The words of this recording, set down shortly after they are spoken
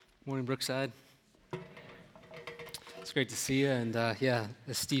Morning, Brookside. It's great to see you. And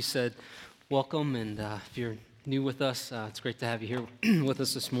as Steve said, welcome. And if you're new with us, it's great to have you here with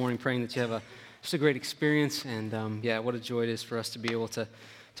us this morning, praying that you have just a great experience. And what a joy it is for us to be able to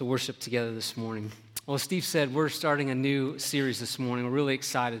worship together this morning. Well, as Steve said, we're starting a new series this morning. We're really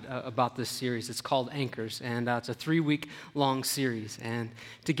excited about this series. It's called Anchors, and it's a 3-week-long series. And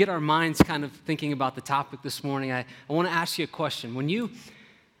to get our minds kind of thinking about the topic this morning, I want to ask you a question. When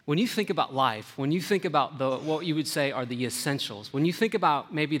you think about life, when you think about what you would say are the essentials, when you think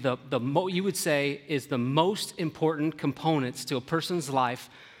about maybe you would say is the most important components to a person's life,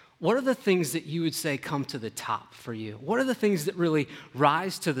 what are the things that you would say come to the top for you? What are the things that really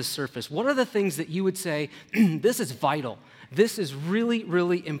rise to the surface? What are the things that you would say, this is vital? This is really,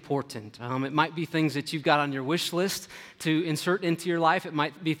 really important. It might be things that you've got on your wish list to insert into your life. It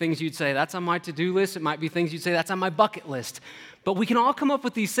might be things you'd say, that's on my to-do list. It might be things you'd say, that's on my bucket list. But we can all come up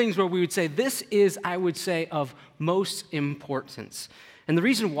with these things where we would say, this is, I would say, of most importance. And the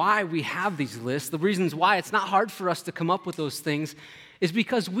reason why we have these lists, the reasons why it's not hard for us to come up with those things is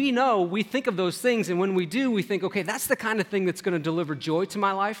because we think of those things, and when we do, we think, okay, that's the kind of thing that's going to deliver joy to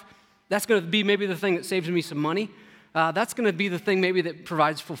my life. That's going to be maybe the thing that saves me some money. That's going to be the thing maybe that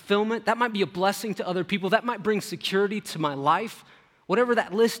provides fulfillment. That might be a blessing to other people. That might bring security to my life. Whatever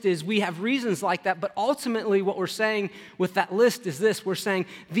that list is, we have reasons like that, but ultimately what we're saying with that list is this. We're saying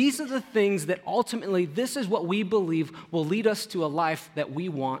these are the things that ultimately, this is what we believe will lead us to a life that we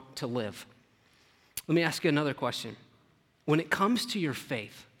want to live. Let me ask you another question. When it comes to your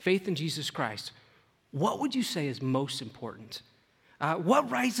faith in Jesus Christ, what would you say is most important? What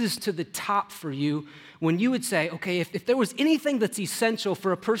rises to the top for you when you would say, okay, if there was anything that's essential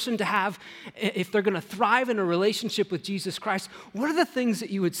for a person to have, if they're going to thrive in a relationship with Jesus Christ, what are the things that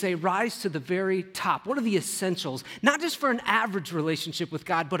you would say rise to the very top? What are the essentials? Not just for an average relationship with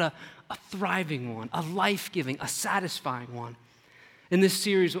God, but a thriving one, a life-giving, a satisfying one. In this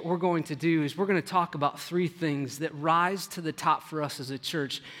series, what we're going to do is we're going to talk about 3 things that rise to the top for us as a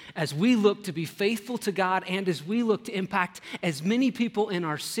church as we look to be faithful to God and as we look to impact as many people in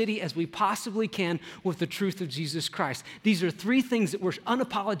our city as we possibly can with the truth of Jesus Christ. These are 3 things that we're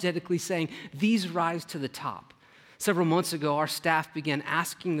unapologetically saying these rise to the top. Several months ago, our staff began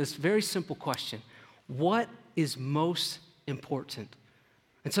asking this very simple question: what is most important?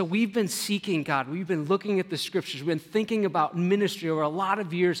 And so we've been seeking God. We've been looking at the scriptures. We've been thinking about ministry over a lot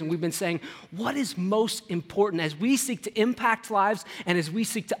of years, and we've been saying, what is most important as we seek to impact lives and as we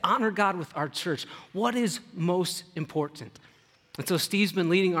seek to honor God with our church? What is most important? And so Steve's been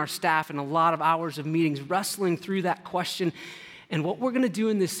leading our staff in a lot of hours of meetings, wrestling through that question. And what we're going to do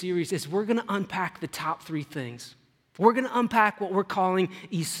in this series is we're going to unpack the top 3 things. We're going to unpack what we're calling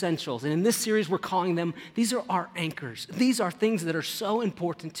essentials. And in this series, we're calling them, these are our anchors. These are things that are so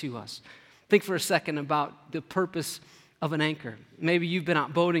important to us. Think for a second about the purpose of an anchor. Maybe you've been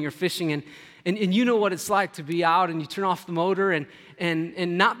out boating or fishing, and you know what it's like to be out and you turn off the motor,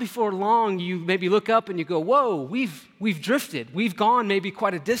 and not before long, you maybe look up and you go, whoa, we've drifted. We've gone maybe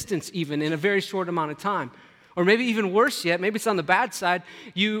quite a distance even in a very short amount of time. Or maybe even worse yet, maybe it's on the bad side,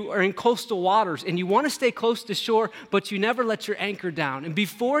 you are in coastal waters and you want to stay close to shore, but you never let your anchor down. And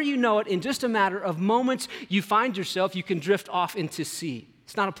before you know it, in just a matter of moments, you find yourself, you can drift off into sea.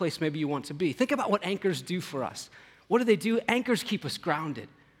 It's not a place maybe you want to be. Think about what anchors do for us. What do? Anchors keep us grounded.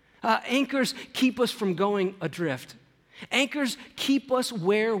 Anchors keep us from going adrift. Anchors keep us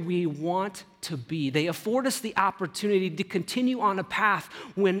where we want to be. They afford us the opportunity to continue on a path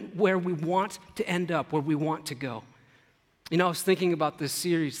where we want to end up, where we want to go. You know, I was thinking about this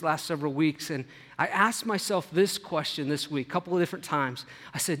series last several weeks, and I asked myself this question this week, a couple of different times.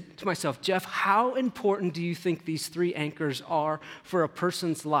 I said to myself, Jeff, how important do you think these 3 anchors are for a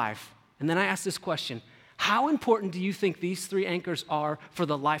person's life? And then I asked this question, how important do you think these 3 anchors are for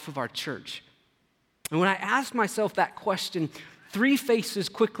the life of our church? And when I asked myself that question, 3 faces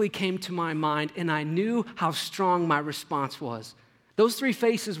quickly came to my mind, and I knew how strong my response was. Those 3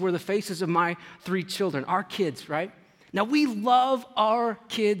 faces were the faces of my 3 children, our kids, right? Now, we love our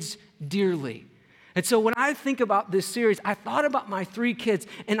kids dearly. And so when I think about this series, I thought about my 3 kids,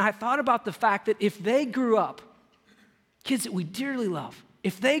 and I thought about the fact that if they grew up, kids that we dearly love,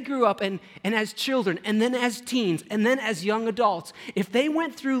 if they grew up and as children and then as teens and then as young adults, if they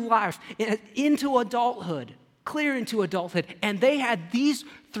went through life into adulthood, clear into adulthood, and they had these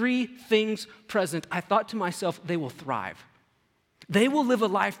 3 things present, I thought to myself, they will thrive. They will live a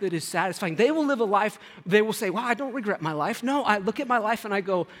life that is satisfying. They will live a life, they will say, wow, I don't regret my life. No, I look at my life and I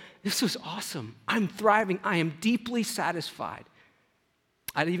go, this was awesome. I'm thriving. I am deeply satisfied.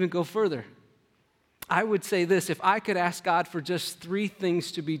 I'd even go further. I would say this: if I could ask God for just three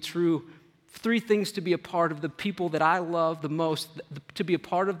things to be true, three things to be a part of the people that I love the most, to be a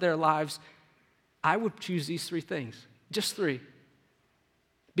part of their lives, I would choose these three things, just three.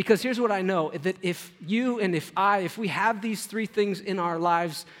 Because here's what I know, that if you and if we have these three things in our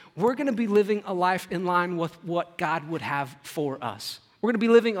lives, we're going to be living a life in line with what God would have for us. We're going to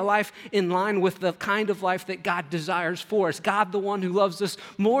be living a life in line with the kind of life that God desires for us. God, the one who loves us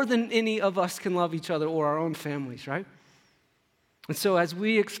more than any of us can love each other or our own families, right? And so as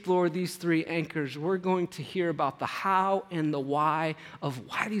we explore these three anchors, we're going to hear about the how and the why of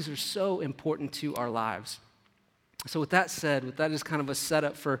why these are so important to our lives. So with that said, with that as kind of a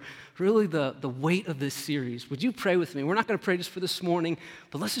setup for really the weight of this series, would you pray with me? We're not going to pray just for this morning,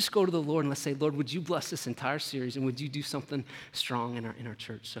 but let's just go to the Lord and let's say, Lord, would you bless this entire series and would you do something strong in our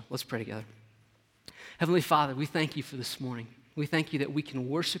church? So let's pray together. Heavenly Father, we thank you for this morning. We thank you that we can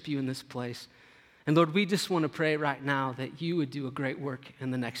worship you in this place. And Lord, we just want to pray right now that you would do a great work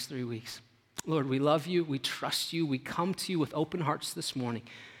in the next 3 weeks. Lord, we love you. We trust you. We come to you with open hearts this morning.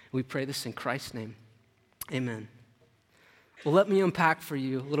 We pray this in Christ's name. Amen. Well, let me unpack for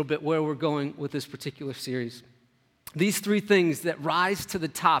you a little bit where we're going with this particular series. These three things that rise to the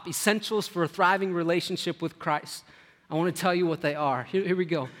top, essentials for a thriving relationship with Christ. I want to tell you what they are. Here we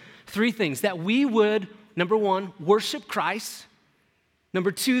go. Three things: that we would, number one, worship Christ.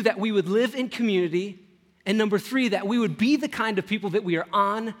 Number two, that we would live in community. And number three, that we would be the kind of people that we are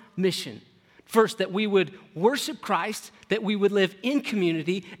on mission. First, that we would worship Christ, that we would live in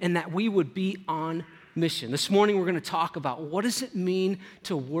community, and that we would be on mission. This morning we're going to talk about what does it mean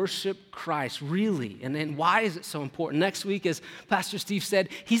to worship Christ, really, and then why is it so important. Next week, as Pastor Steve said,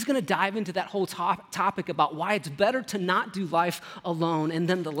 he's going to dive into that whole topic about why it's better to not do life alone. And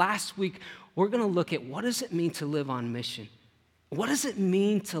then the last week, we're going to look at what does it mean to live on mission. What does it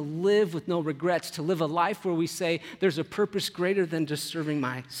mean to live with no regrets, to live a life where we say there's a purpose greater than just serving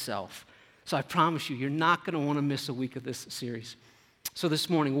myself? So I promise you, you're not going to want to miss a week of this series. So this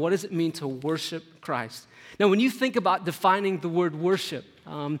morning, what does it mean to worship Christ? Now, when you think about defining the word worship,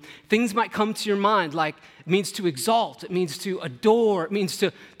 things might come to your mind like it means to exalt, it means to adore, it means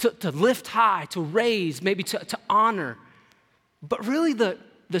to lift high, to raise, maybe to honor. But really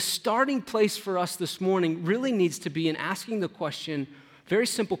the starting place for us this morning really needs to be in asking the question, very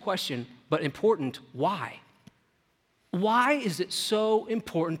simple question, but important, why? Why is it so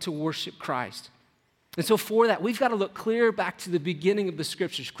important to worship Christ? And so for that, we've got to look clear back to the beginning of the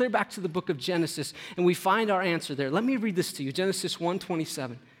scriptures, clear back to the book of Genesis, and we find our answer there. Let me read this to you, Genesis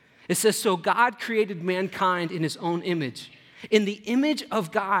 1:27. It says, "So God created mankind in his own image. In the image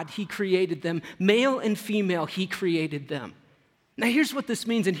of God, he created them. Male and female, he created them." Now here's what this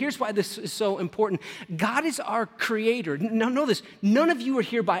means, and here's why this is so important. God is our creator. Now know this, none of you are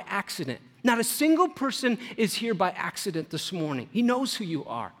here by accident. Not a single person is here by accident this morning. He knows who you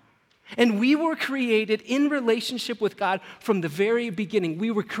are. And we were created in relationship with God from the very beginning. We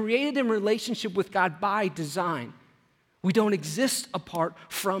were created in relationship with God by design. We don't exist apart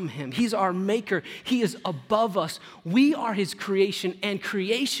from him. He's our maker. He is above us. We are his creation, and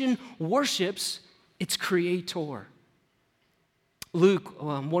creation worships its creator. Luke,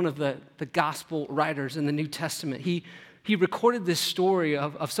 one of the gospel writers in the New Testament, he recorded this story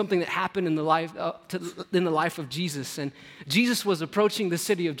of something that happened in the life of Jesus. And Jesus was approaching the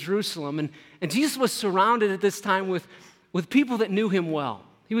city of Jerusalem, and Jesus was surrounded at this time with people that knew him well.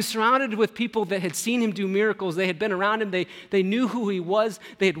 He was surrounded with people that had seen him do miracles. They had been around him. They knew who he was.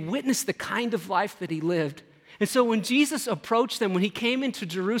 They had witnessed the kind of life that he lived. And so when Jesus approached them, when he came into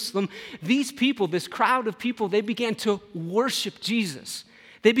Jerusalem, these people, this crowd of people, they began to worship Jesus.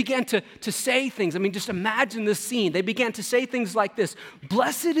 They began to say things. I mean, just imagine this scene. They began to say things like this: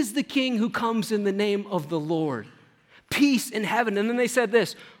 "Blessed is the King who comes in the name of the Lord. Peace in heaven." And then they said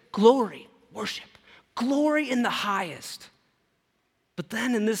this: "Glory," worship, "glory in the highest." But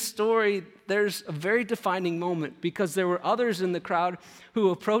then in this story, there's a very defining moment, because there were others in the crowd who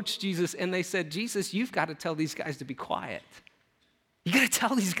approached Jesus and they said, "Jesus, you've got to tell these guys to be quiet. You got to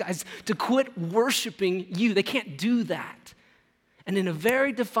tell these guys to quit worshiping you. They can't do that." And in a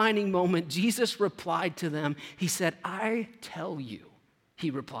very defining moment, Jesus replied to them. He said, "I tell you,"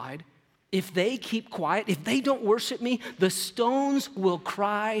 he replied, "if they keep quiet, if they don't worship me, the stones will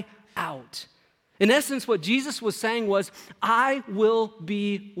cry out." In essence, what Jesus was saying was, I will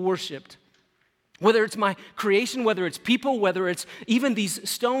be worshiped. Whether it's my creation, whether it's people, whether it's even these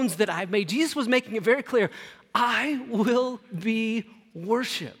stones that I've made, Jesus was making it very clear, I will be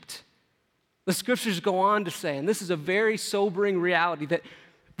worshiped. The scriptures go on to say, and this is a very sobering reality, that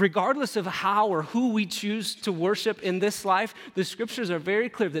regardless of how or who we choose to worship in this life, the scriptures are very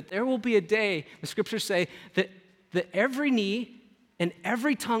clear that there will be a day, the scriptures say, that every knee and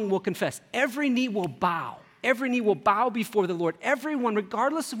every tongue will confess. Every knee will bow. Every knee will bow before the Lord. Everyone,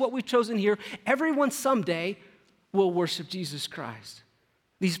 regardless of what we've chosen here, everyone someday will worship Jesus Christ.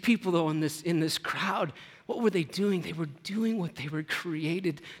 These people, though, in this crowd, what were they doing? They were doing what they were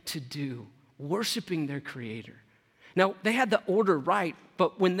created to do, worshiping their Creator. Now, they had the order right,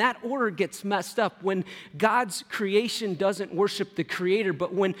 but when that order gets messed up, when God's creation doesn't worship the Creator,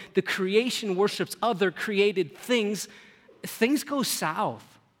 but when the creation worships other created things, things go south.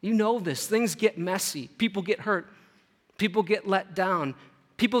 You know this. Things get messy. People get hurt. People get let down.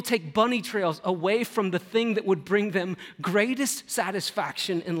 People take bunny trails away from the thing that would bring them greatest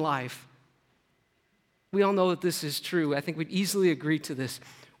satisfaction in life. We all know that this is true. I think we'd easily agree to this.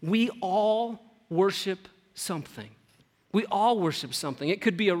 We all worship something. We all worship something. It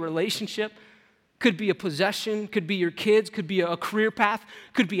could be a relationship, could be a possession, could be your kids, could be a career path,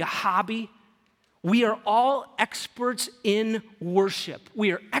 could be a hobby. We are all experts in worship.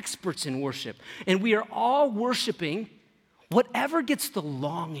 We are experts in worship. And we are all worshiping whatever gets the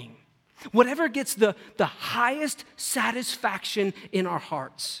longing, whatever gets the highest satisfaction in our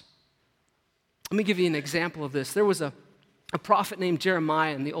hearts. Let me give you an example of this. There was a prophet named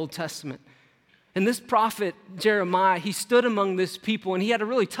Jeremiah in the Old Testament. And this prophet, Jeremiah, he stood among this people, and he had a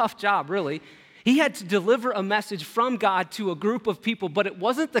really tough job, really. He had to deliver a message from God to a group of people, but it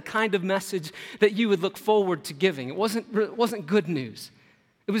wasn't the kind of message that you would look forward to giving. It wasn't good news.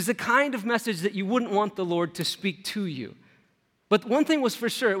 It was the kind of message that you wouldn't want the Lord to speak to you. But one thing was for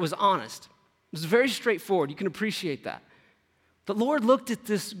sure, it was honest. It was very straightforward. You can appreciate that. The Lord looked at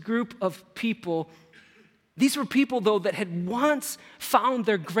this group of people. These were people, though, that had once found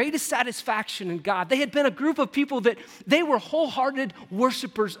their greatest satisfaction in God. They had been a group of people that they were wholehearted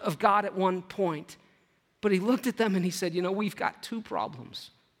worshipers of God at one point. But he looked at them and he said, we've got two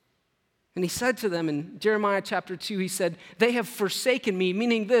problems. And he said to them in Jeremiah chapter 2, he said, they have forsaken me,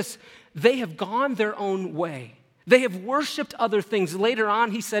 meaning this, they have gone their own way. They have worshiped other things. Later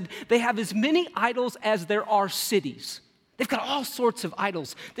on, he said, they have as many idols as there are cities. They've got all sorts of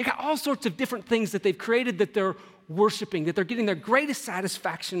idols. They've got all sorts of different things that they've created that they're worshiping, that they're getting their greatest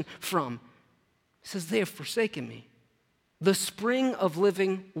satisfaction from. He says, they have forsaken me, the spring of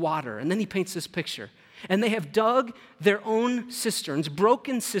living water. And then he paints this picture. And they have dug their own cisterns,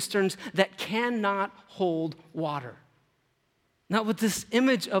 broken cisterns that cannot hold water. Now, with this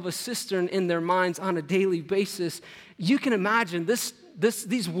image of a cistern in their minds on a daily basis, you can imagine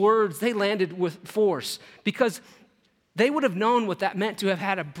these words, they landed with force because they would have known what that meant to have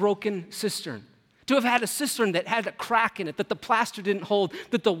had a broken cistern, to have had a cistern that had a crack in it, that the plaster didn't hold,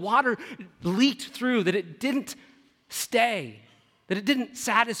 that the water leaked through, that it didn't stay, that it didn't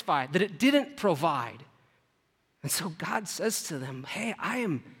satisfy, that it didn't provide. And so God says to them, hey, I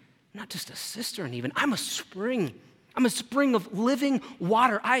am not just a cistern even, I'm a spring. I'm a spring of living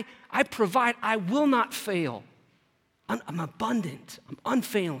water. I provide, I will not fail. I'm abundant, I'm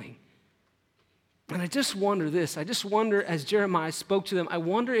unfailing. And I just wonder this. I just wonder, as Jeremiah spoke to them, I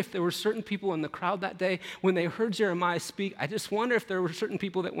wonder if there were certain people in the crowd that day, when they heard Jeremiah speak, I just wonder if there were certain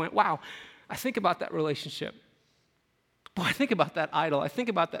people that went, wow, I think about that relationship. Boy, I think about that idol. I think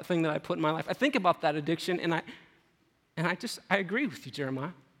about that thing that I put in my life. I think about that addiction, and I agree with you,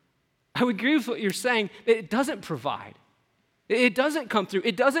 Jeremiah. I would agree with what you're saying. It doesn't provide. It doesn't come through.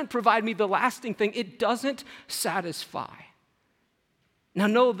 It doesn't provide me the lasting thing. It doesn't satisfy. Now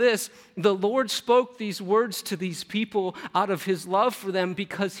know this, the Lord spoke these words to these people out of his love for them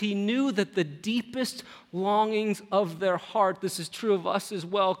because he knew that the deepest longings of their heart, this is true of us as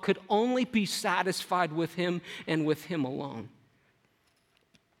well, could only be satisfied with him and with him alone.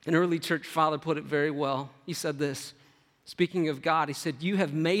 An early church father put it very well. He said this, speaking of God, he said, you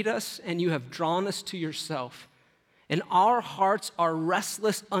have made us and you have drawn us to yourself, and our hearts are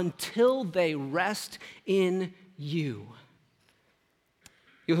restless until they rest in you.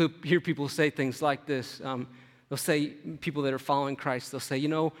 You'll hear people say things like this. They'll say, people that are following Christ, they'll say,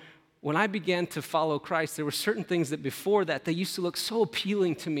 when I began to follow Christ, there were certain things that before that, they used to look so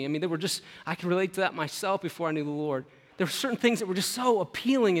appealing to me. I mean, I can relate to that myself before I knew the Lord. There were certain things that were just so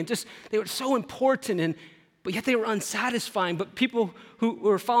appealing and they were so important, but yet they were unsatisfying. But people who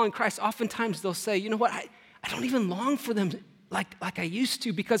are following Christ, oftentimes they'll say, you know what, I don't even long for them like I used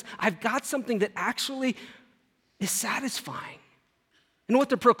to because I've got something that actually is satisfying. And what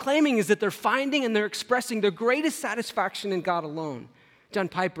they're proclaiming is that they're finding and they're expressing their greatest satisfaction in God alone. John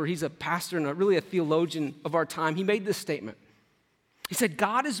Piper, he's a pastor and really a theologian of our time. He made this statement. He said,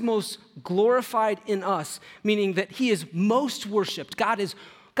 God is most glorified in us, meaning that he is most worshiped. God is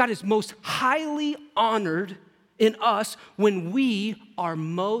God is most highly honored in us when we are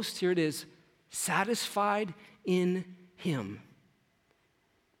most, here it is, satisfied in him.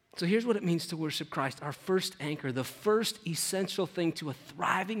 So here's what it means to worship Christ, our first anchor, the first essential thing to a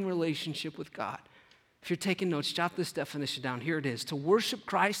thriving relationship with God. If you're taking notes, jot this definition down. Here it is. To worship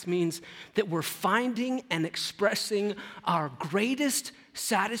Christ means that we're finding and expressing our greatest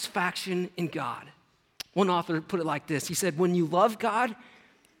satisfaction in God. One author put it like this. He said, when you love God,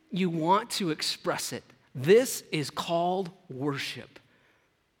 you want to express it. This is called worship.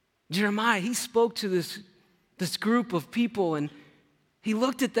 Jeremiah, he spoke to this group of people, and he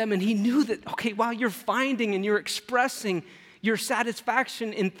looked at them and he knew that, okay, while you're finding and you're expressing your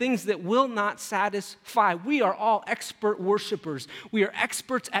satisfaction in things that will not satisfy, we are all expert worshipers. We are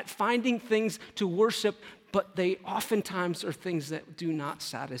experts at finding things to worship, but they oftentimes are things that do not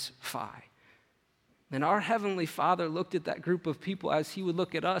satisfy. And our Heavenly Father looked at that group of people as he would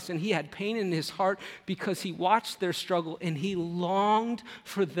look at us, and he had pain in his heart because he watched their struggle and he longed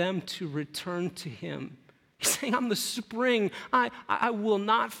for them to return to him. He's saying, I'm the spring. I will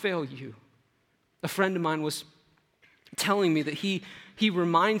not fail you. A friend of mine was telling me that he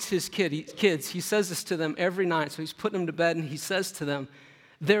reminds his kids, he says this to them every night. So he's putting them to bed and he says to them,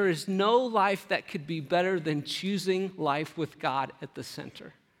 there is no life that could be better than choosing life with God at the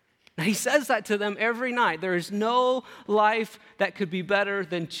center. Now he says that to them every night. There is no life that could be better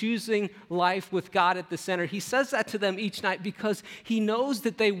than choosing life with God at the center. He says that to them each night because he knows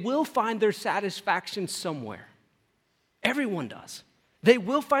that they will find their satisfaction somewhere. Everyone does. They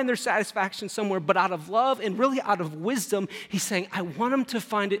will find their satisfaction somewhere, but out of love and really out of wisdom, he's saying, I want them to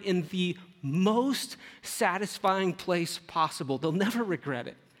find it in the most satisfying place possible. They'll never regret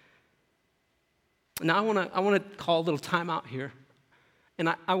it. Now I want to call a little time out here. And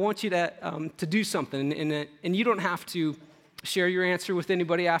I want you to do something, and you don't have to share your answer with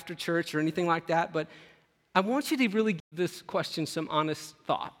anybody after church or anything like that, but I want you to really give this question some honest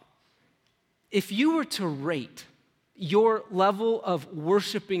thought. If you were to rate your level of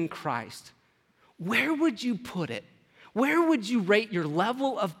worshiping Christ, where would you put it? Where would you rate your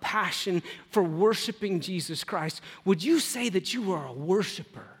level of passion for worshiping Jesus Christ? Would you say that you are a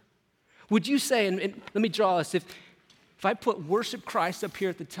worshiper? Would you say, and let me draw this, if I put worship Christ up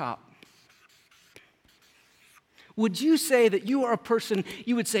here at the top, would you say that you are a person,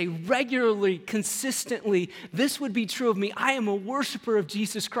 you would say regularly, consistently, this would be true of me, I am a worshiper of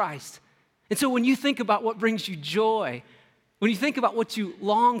Jesus Christ. And so when you think about what brings you joy, when you think about what you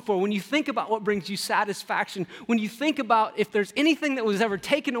long for, when you think about what brings you satisfaction, when you think about if there's anything that was ever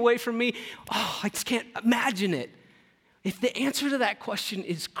taken away from me, I just can't imagine it. If the answer to that question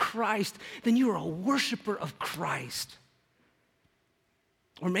is Christ, then you are a worshiper of Christ.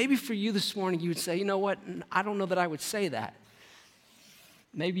 Or maybe for you this morning, you would say, you know what, I don't know that I would say that.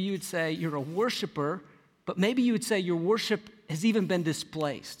 Maybe you would say you're a worshiper, but maybe you would say your worship has even been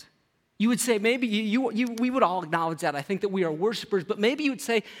displaced. You would say maybe we would all acknowledge that. I think that we are worshipers, but maybe you would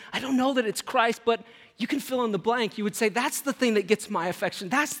say, I don't know that it's Christ, but you can fill in the blank. You would say, that's the thing that gets my affection.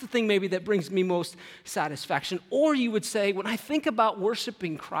 That's the thing maybe that brings me most satisfaction. Or you would say, when I think about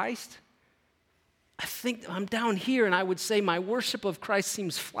worshiping Christ, I think I'm down here, and I would say my worship of Christ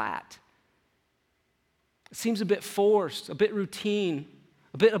seems flat. It seems a bit forced, a bit routine,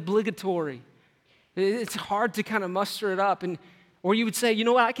 a bit obligatory. It's hard to kind of muster it up. Or you would say, you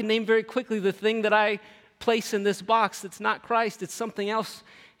know what, I can name very quickly the thing that I place in this box that's not Christ, it's something else.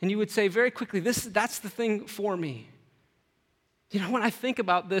 And you would say very quickly, that's the thing for me. You know, when I think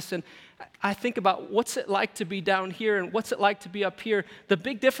about this and I think about what's it like to be down here and what's it like to be up here, the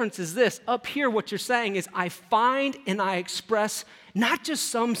big difference is this. Up here, what you're saying is I find and I express not just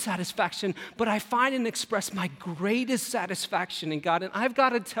some satisfaction, but I find and express my greatest satisfaction in God. And I've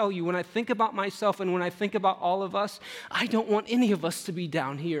got to tell you, when I think about myself and when I think about all of us, I don't want any of us to be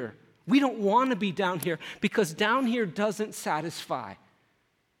down here. We don't want to be down here because down here doesn't satisfy.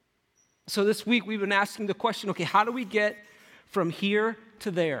 So this week we've been asking the question, okay, how do we get from here to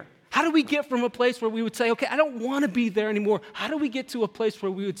there? How do we get from a place where we would say, okay, I don't want to be there anymore? How do we get to a place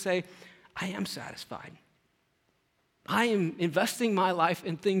where we would say, I am satisfied? I am investing my life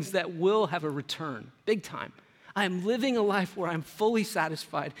in things that will have a return, big time. I am living a life where I'm fully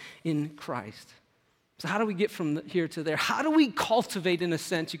satisfied in Christ. So how do we get from here to there? How do we cultivate, in a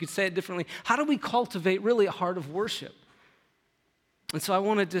sense, you could say it differently, how do we cultivate really a heart of worship? And so I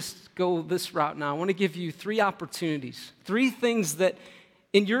want to just go this route now. I want to give you 3 opportunities, 3 things that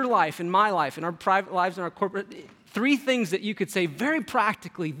in your life, in my life, in our private lives, in our corporate, 3 things that you could say very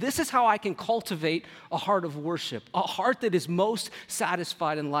practically, this is how I can cultivate a heart of worship, a heart that is most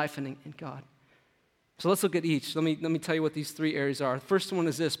satisfied in life and in God. So let's look at each. Let me tell you what these three areas are. The first one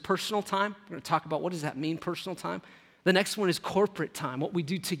is this, personal time. We're going to talk about what does that mean, personal time. The next one is corporate time, what we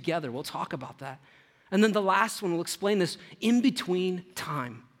do together. We'll talk about that. And then the last one, we'll explain this in-between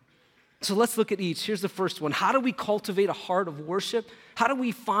time. So let's look at each. Here's the first one. How do we cultivate a heart of worship? How do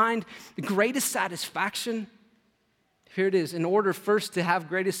we find the greatest satisfaction? Here it is. In order first to have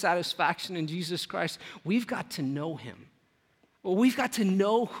greatest satisfaction in Jesus Christ, we've got to know him. Well, we've got to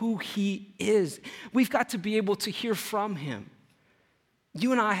know who he is. We've got to be able to hear from him.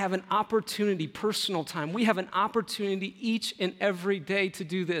 You and I have an opportunity, personal time. We have an opportunity each and every day to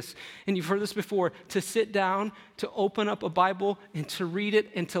do this. And you've heard this before, to sit down, to open up a Bible, and to read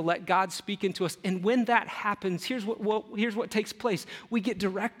it, and to let God speak into us. And when that happens, here's what takes place. We get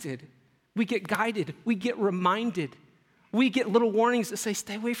directed. We get guided. We get reminded. We get little warnings that say,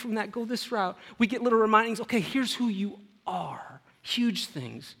 stay away from that, go this route. We get little remindings, okay, here's who you are. Huge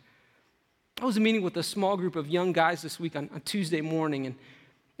things. I was meeting with a small group of young guys this week on Tuesday morning,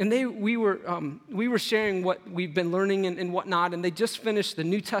 and we were sharing what we've been learning and whatnot, and they just finished the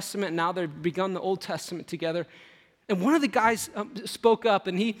New Testament, and now they've begun the Old Testament together. And one of the guys spoke up,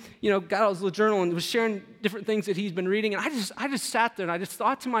 and he got out his little journal and was sharing different things that he's been reading, and I just sat there, and I just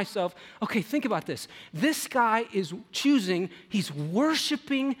thought to myself, okay, think about this. This guy is he's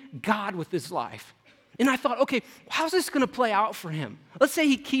worshiping God with his life. And I thought, okay, how's this going to play out for him? Let's say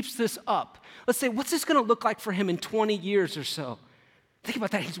he keeps this up. Let's say, what's this going to look like for him in 20 years or so? Think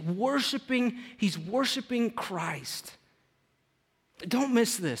about that. He's worshiping Christ. Don't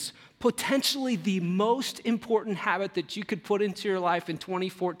miss this. Potentially the most important habit that you could put into your life in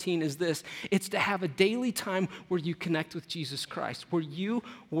 2014 is this. It's to have a daily time where you connect with Jesus Christ, where you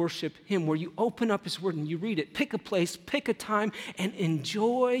worship him, where you open up his word and you read it. Pick a place, pick a time, and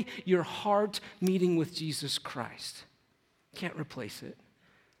enjoy your heart meeting with Jesus Christ. Can't replace it.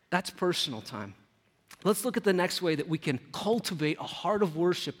 That's personal time. Let's look at the next way that we can cultivate a heart of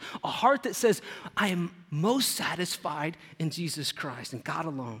worship, a heart that says, I am most satisfied in Jesus Christ and God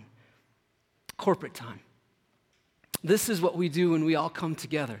alone. Corporate time. This is what we do when we all come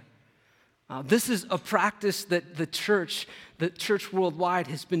together. This is a practice that the church worldwide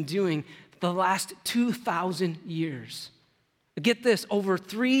has been doing the last 2,000 years. Get this, over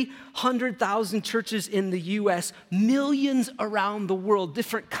 300,000 churches in the U.S., millions around the world,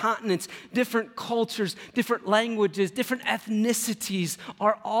 different continents, different cultures, different languages, different ethnicities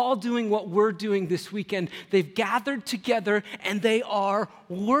are all doing what we're doing this weekend. They've gathered together and they are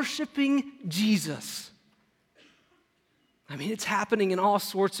worshiping Jesus. I mean, it's happening in all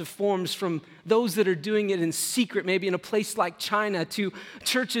sorts of forms, from those that are doing it in secret, maybe in a place like China, to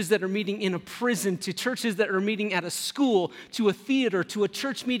churches that are meeting in a prison, to churches that are meeting at a school, to a theater, to a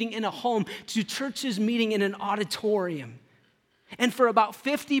church meeting in a home, to churches meeting in an auditorium. And for about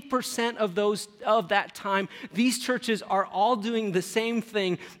 50% of that time, these churches are all doing the same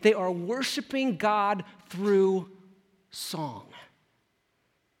thing. They are worshiping God through song.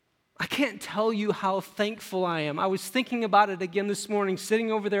 I can't tell you how thankful I am. I was thinking about it again this morning,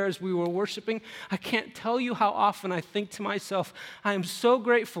 sitting over there as we were worshiping. I can't tell you how often I think to myself, I am so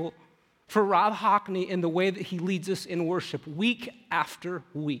grateful for Rob Hockney and the way that he leads us in worship week after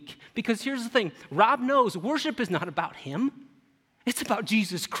week. Because here's the thing, Rob knows worship is not about him. It's about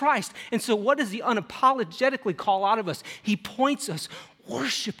Jesus Christ. And so what does he unapologetically call out of us? He points us,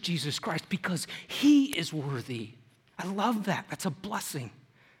 worship Jesus Christ because he is worthy. I love that. That's a blessing.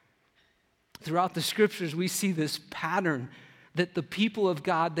 Throughout the scriptures, we see this pattern that the people of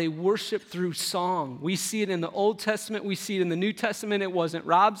God, they worship through song. We see it in the Old Testament. We see it in the New Testament. It wasn't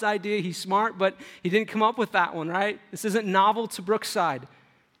Rob's idea. He's smart, but he didn't come up with that one, right? This isn't novel to Brookside.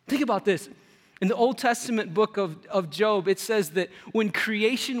 Think about this. In the Old Testament book of Job, it says that when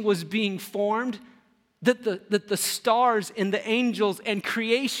creation was being formed, that the stars and the angels and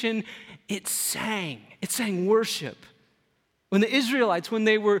creation, it sang worship. When the Israelites, when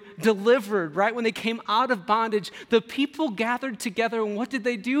they were delivered, right, when they came out of bondage, the people gathered together, and what did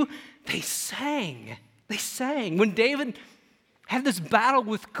they do? They sang. They sang. When David had this battle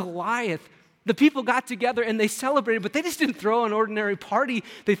with Goliath, the people got together and they celebrated, but they just didn't throw an ordinary party.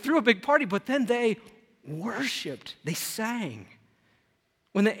 They threw a big party, but then they worshiped. They sang.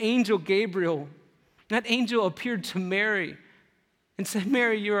 When the angel Gabriel, that angel appeared to Mary, and said,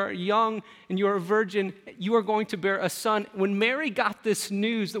 Mary, you are young and you are a virgin. You are going to bear a son. When Mary got this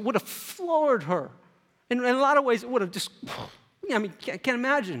news, that would have floored her. In a lot of ways, it would have just, can't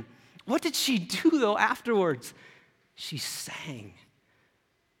imagine. What did she do, though, afterwards? She sang.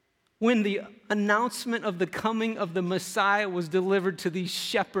 When the announcement of the coming of the Messiah was delivered to these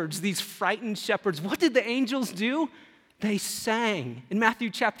shepherds, these frightened shepherds, what did the angels do? They sang. In Matthew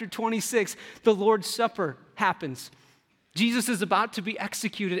chapter 26, the Lord's Supper happens. Jesus is about to be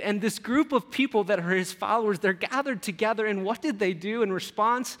executed, and this group of people that are his followers, they're gathered together, and what did they do in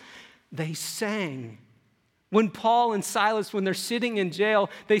response? They sang. When Paul and Silas, when they're sitting in jail,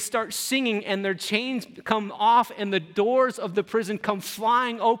 they start singing, and their chains come off, and the doors of the prison come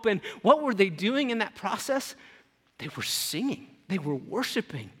flying open. What were they doing in that process? They were singing. They were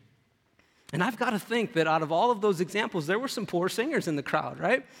worshiping. And I've got to think that out of all of those examples, there were some poor singers in the crowd,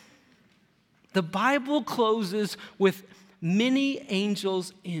 right? The Bible closes with many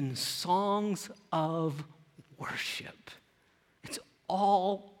angels in songs of worship. It's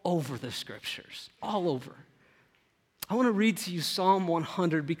all over the scriptures, all over. I want to read to you Psalm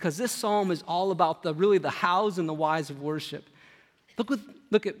 100 because this psalm is all about the hows and the whys of worship. Look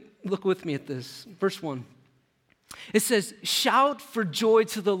with me at this. Verse 1. It says, "Shout for joy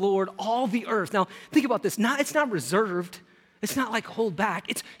to the Lord, all the earth." Now, think about this. It's not reserved. It's not like hold back.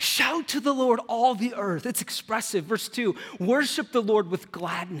 It's shout to the Lord, all the earth. It's expressive. Verse 2, "Worship the Lord with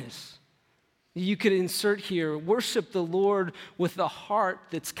gladness." You could insert here, worship the Lord with a heart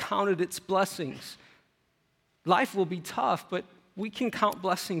that's counted its blessings. Life will be tough, but we can count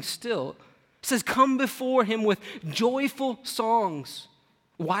blessings still. It says, "Come before him with joyful songs."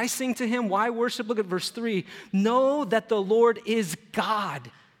 Why sing to him? Why worship? Look at verse 3. "Know that the Lord is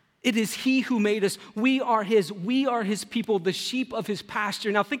God. It is he who made us. We are his people, the sheep of his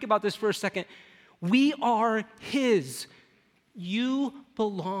pasture." Now think about this for a second. We are his. You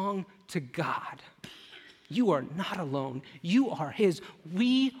belong to God. You are not alone. You are his.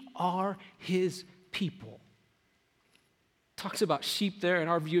 We are his people. Talks about sheep there, and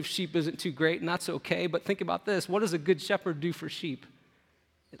our view of sheep isn't too great, and that's okay, but think about this. What does a good shepherd do for sheep?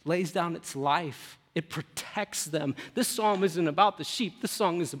 It lays down its life. It protects them. This psalm isn't about the sheep. This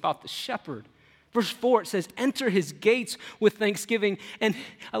song is about the shepherd. Verse 4, it says, "Enter his gates with thanksgiving," and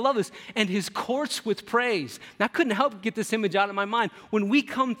I love this, "and his courts with praise." Now, I couldn't help but get this image out of my mind. When we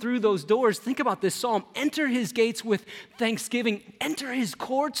come through those doors, think about this psalm. Enter his gates with thanksgiving. Enter his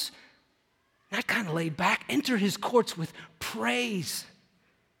courts, not kind of laid back. Enter his courts with praise.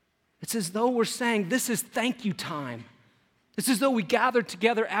 It's as though we're saying, this is thank you time. It's as though we gather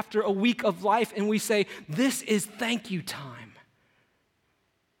together after a week of life and we say, this is thank you time.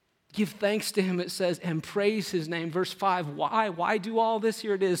 Give thanks to him, it says, and praise his name. Verse 5, why? Why do all this?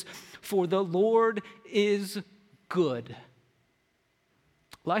 Here it is. For the Lord is good.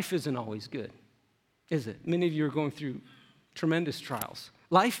 Life isn't always good, is it? Many of you are going through tremendous trials.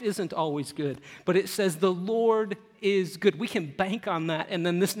 Life isn't always good, but it says the Lord is good. We can bank on that. And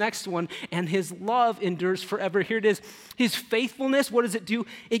then this next one, and his love endures forever. Here it is. His faithfulness, what does it do?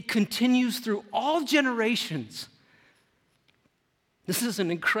 It continues through all generations. This is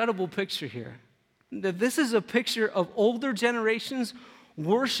an incredible picture here. This is a picture of older generations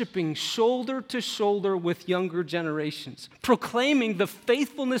worshiping shoulder to shoulder with younger generations, proclaiming the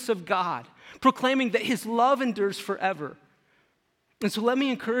faithfulness of God, proclaiming that his love endures forever. And so let me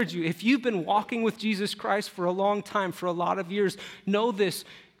encourage you, if you've been walking with Jesus Christ for a long time, for a lot of years, know this,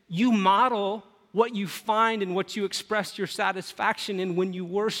 you model what you find and what you express your satisfaction in when you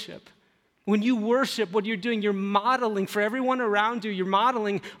worship. When you worship, what you're doing, you're modeling for everyone around you, you're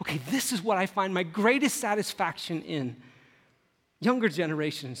modeling, okay, this is what I find my greatest satisfaction in. Younger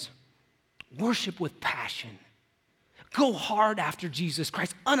generations, worship with passion. Go hard after Jesus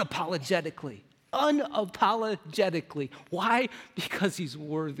Christ unapologetically. Unapologetically. Why? Because he's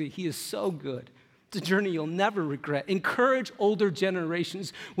worthy. He is so good. It's a journey you'll never regret. Encourage older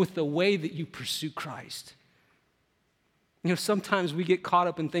generations with the way that you pursue Christ. You know, sometimes we get caught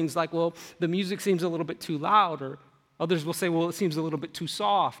up in things like, well, the music seems a little bit too loud, or others will say, well, it seems a little bit too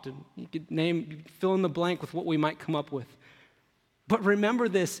soft, and you could fill in the blank with what we might come up with. But remember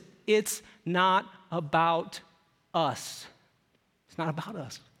this, it's not about us. It's not about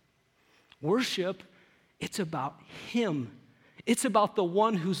us. Worship, it's about him. It's about the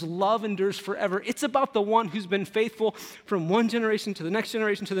one whose love endures forever. It's about the one who's been faithful from one generation to the next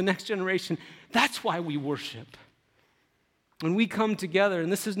generation to the next generation. That's why we worship. When we come together,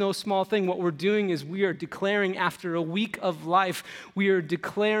 and this is no small thing, what we're doing is we are declaring after a week of life, we are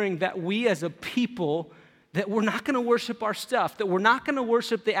declaring that we as a people, that we're not going to worship our stuff, that we're not going to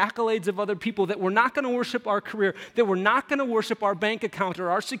worship the accolades of other people, that we're not going to worship our career, that we're not going to worship our bank account or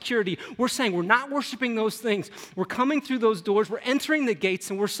our security. We're saying we're not worshiping those things. We're coming through those doors, we're entering the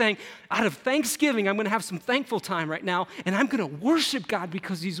gates, and we're saying, out of thanksgiving, I'm going to have some thankful time right now, and I'm going to worship God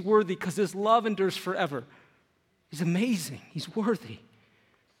because he's worthy, because his love endures forever. He's amazing. He's worthy.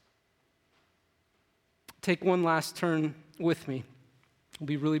 Take one last turn with me. I'll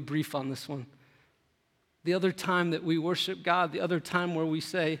be really brief on this one. The other time that we worship God, the other time where we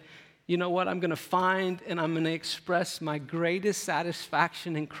say, you know what, I'm going to find and I'm going to express my greatest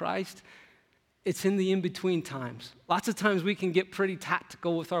satisfaction in Christ, it's in the in-between times. Lots of times we can get pretty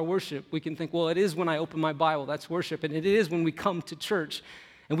tactical with our worship. We can think, well, it is when I open my Bible, that's worship, and it is when we come to church.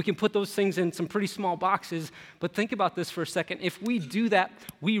 And we can put those things in some pretty small boxes, but think about this for a second. If we do that,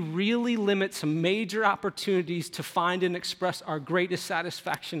 we really limit some major opportunities to find and express our greatest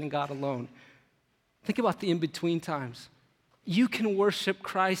satisfaction in God alone. Think about the in-between times. You can worship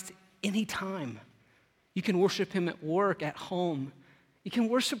Christ anytime. You can worship him at work, at home. You can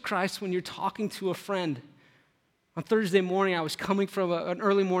worship Christ when you're talking to a friend. On Thursday morning, I was coming from an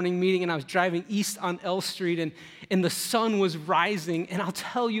early morning meeting, and I was driving east on L Street, and the sun was rising. And I'll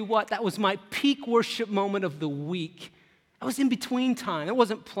tell you what, that was my peak worship moment of the week. That was in between time. It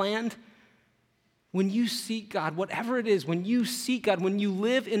wasn't planned. When you seek God, whatever it is, when you seek God, when you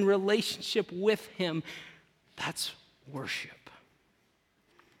live in relationship with him, that's worship.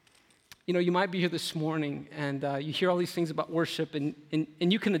 You know, you might be here this morning and you hear all these things about worship and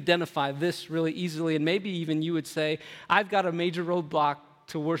you can identify this really easily, and maybe even you would say, I've got a major roadblock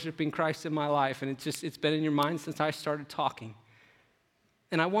to worshiping Christ in my life, and it's been in your mind since I started talking.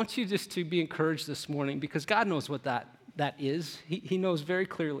 And I want you just to be encouraged this morning because God knows what that is. He knows very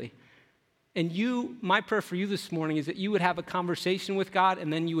clearly. And my prayer for you this morning is that you would have a conversation with God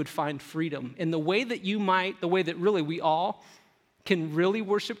and then you would find freedom. And the way that really we all can really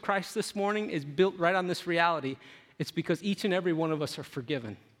worship Christ this morning is built right on this reality. It's because each and every one of us are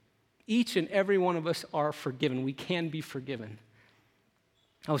forgiven. Each and every one of us are forgiven. We can be forgiven.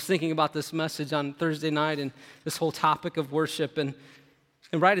 I was thinking about this message on Thursday night and this whole topic of worship, and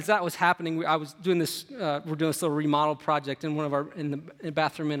right as that was happening, I was doing this. We're doing this little remodel project in the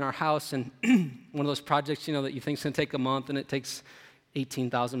bathroom in our house, and one of those projects, you know, that you think is going to take a month, and it takes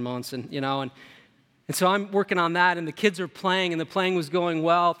 18,000 months, and so I'm working on that, and the kids are playing, and the playing was going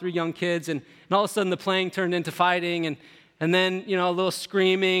well, 3 young kids, and all of a sudden the playing turned into fighting, and then, you know, a little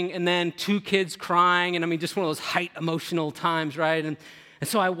screaming, and then 2 kids crying, and just one of those height emotional times, right? And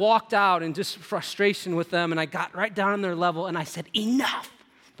so I walked out in just frustration with them, and I got right down on their level, and I said, enough.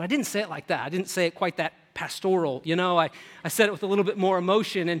 But I didn't say it like that. I didn't say it quite that pastoral, you know. I said it with a little bit more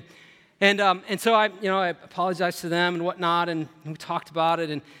emotion, and so I apologized to them and whatnot, and we talked about it,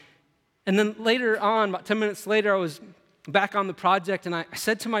 and then later on, about 10 minutes later, I was back on the project, and I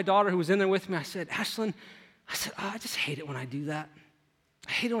said to my daughter who was in there with me, I said, Ashlyn, I just hate it when I do that.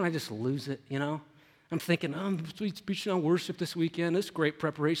 I hate it when I just lose it, you know. I'm thinking, I'm preaching on worship this weekend. This is great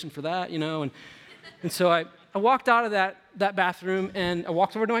preparation for that, you know. And so I walked out of that bathroom, and I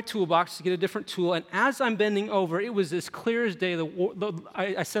walked over to my toolbox to get a different tool. And as I'm bending over, it was as clear as day.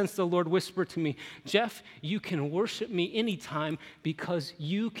 I sensed the Lord whisper to me, Jeff, you can worship me anytime because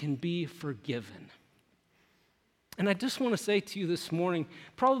you can be forgiven. And I just want to say to you this morning,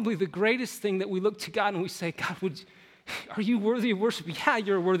 probably the greatest thing that we look to God and we say, God, are you worthy of worship? Yeah,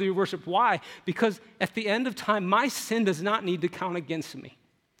 you're worthy of worship. Why? Because at the end of time, my sin does not need to count against me.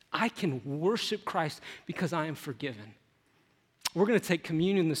 I can worship Christ because I am forgiven. We're going to take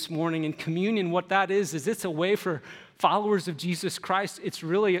communion this morning, and communion, what that is it's a way for followers of Jesus Christ. It's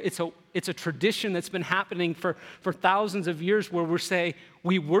a tradition that's been happening for thousands of years where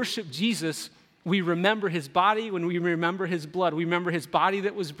we worship Jesus, we remember his body when we remember his blood. We remember his body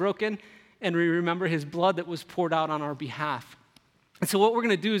that was broken, and we remember his blood that was poured out on our behalf. And so what we're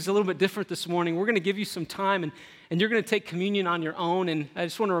going to do is a little bit different this morning. We're going to give you some time, and you're going to take communion on your own. And I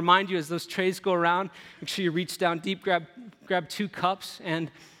just want to remind you, as those trays go around, make sure you reach down deep, grab 2 cups. And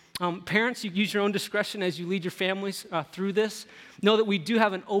parents, you use your own discretion as you lead your families through this. Know that we do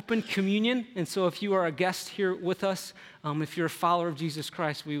have an open communion. And so if you are a guest here with us, if you're a follower of Jesus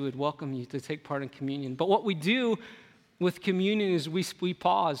Christ, we would welcome you to take part in communion. But what we do with communion is we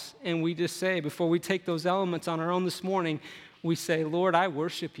pause and we just say, before we take those elements on our own this morning, we say, Lord, I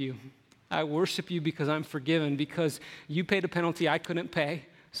worship you. I worship you because I'm forgiven, because you paid a penalty I couldn't pay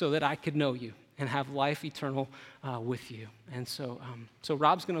so that I could know you and have life eternal with you. And so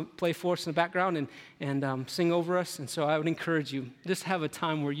Rob's going to play for us in the background and sing over us. And so I would encourage you, just have a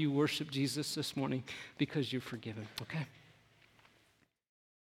time where you worship Jesus this morning because you're forgiven, okay?